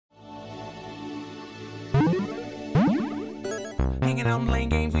hanging out and playing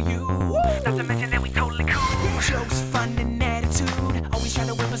games with you. Not to mention that we totally cool. Jokes, fun, and attitude. Always try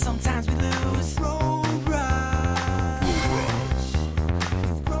to win, but sometimes we lose. BroBrahs.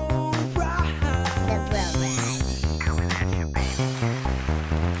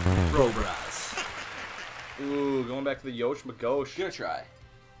 BroBrahs. Ooh, going back to the Yosh Magosh. Gonna try. I'm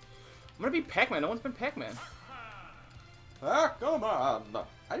gonna be Pac-Man. No one's been Pac-Man. Ah, come on.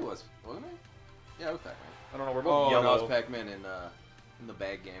 I was, wasn't I? Yeah, I was Pac-Man. I don't know. We're both yellow. I was Pac-Man in the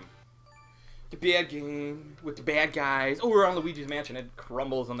bad game. The bad game with the bad guys. Oh, we're on Luigi's Mansion. It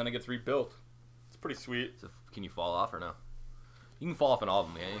crumbles and then it gets rebuilt. It's pretty sweet. So can you fall off or no? You can fall off in all of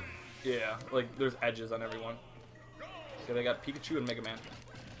them, yeah. Yeah, like there's edges on everyone. So they got Pikachu and Mega Man.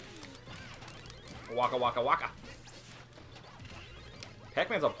 Waka waka waka.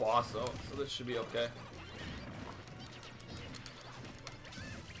 Pac-Man's a boss though, so this should be okay.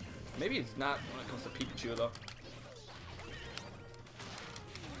 Maybe it's not when it comes to Pikachu though.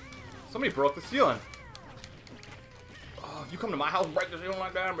 Somebody broke the ceiling. Oh, if you come to my house and break the ceiling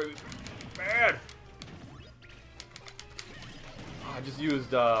like that, baby, bad. Oh, I just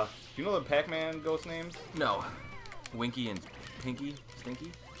used. Do you know the Pac-Man ghost names? No. Winky and Pinky?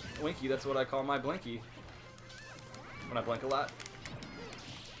 Stinky? Winky, that's what I call my Blinky. When I blink a lot.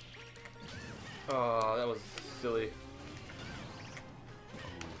 Oh, that was silly.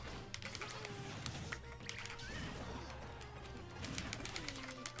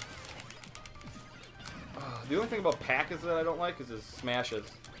 The only thing about Pac is that I don't like is his smashes.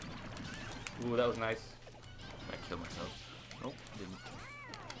 Ooh, that was nice. I killed myself. Nope, didn't.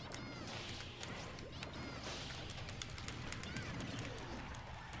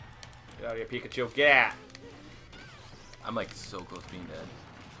 Get out of here, Pikachu. Get out! I'm like so close to being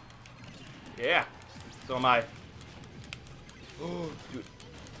dead. Yeah. So am I. Oh, dude.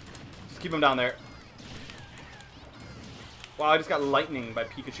 Just keep him down there. Wow, I just got lightning by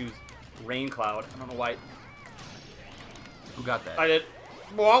Pikachu's rain cloud. I don't know why. Who got that? I did.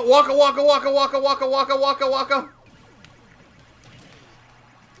 Waka waka waka waka waka waka waka waka.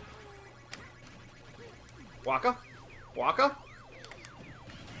 Waka? Waka?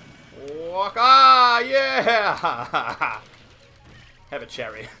 Waka! Yeah! Have a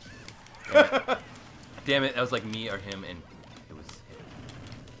cherry. Damn it, that was like me or him, and it was him.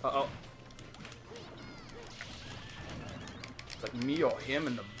 Uh-oh. It's like me or him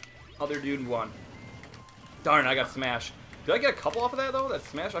and the other dude won. Darn, I got smashed. Did I get a couple off of that, though? That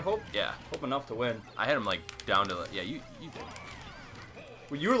smash, I hope? Yeah. Hope enough to win. I had him like down to, yeah, you did.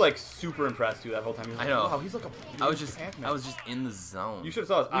 Well, you were like super impressed, dude, that whole time. You were I like, know. wow, he's like a I was just Pac-Man. in the zone. You should have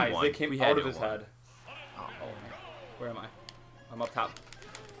saw his We eyes. won. They came We had out to of his have won. head. Oh, man. Where am I? I'm up top.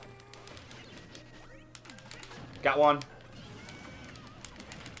 Got one.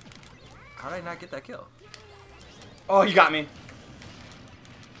 How did I not get that kill? Oh, you got me.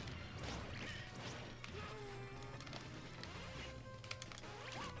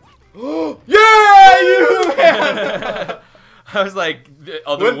 Oh, yeah, you man! I was like the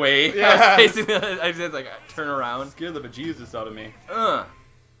other way. Yeah. I was facing I just like turn around. Scared the bejesus out of me.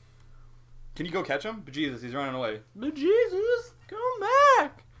 Can you go catch him? Bejesus, he's running away. Bejesus, come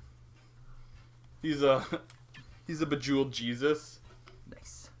back. He's a bejeweled Jesus.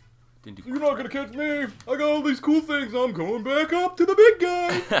 Nice. Didn't do. You're not gonna catch me. I got all these cool things. I'm going back up to the big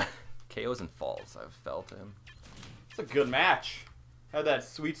guy. KOs and falls. I fell to him. It's a good match. Had that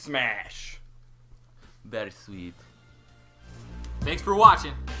sweet smash. Very sweet. Thanks for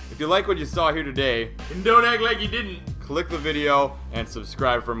watching. If you like what you saw here today, And don't act like you didn't. click the video and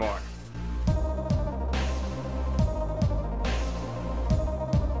subscribe for more.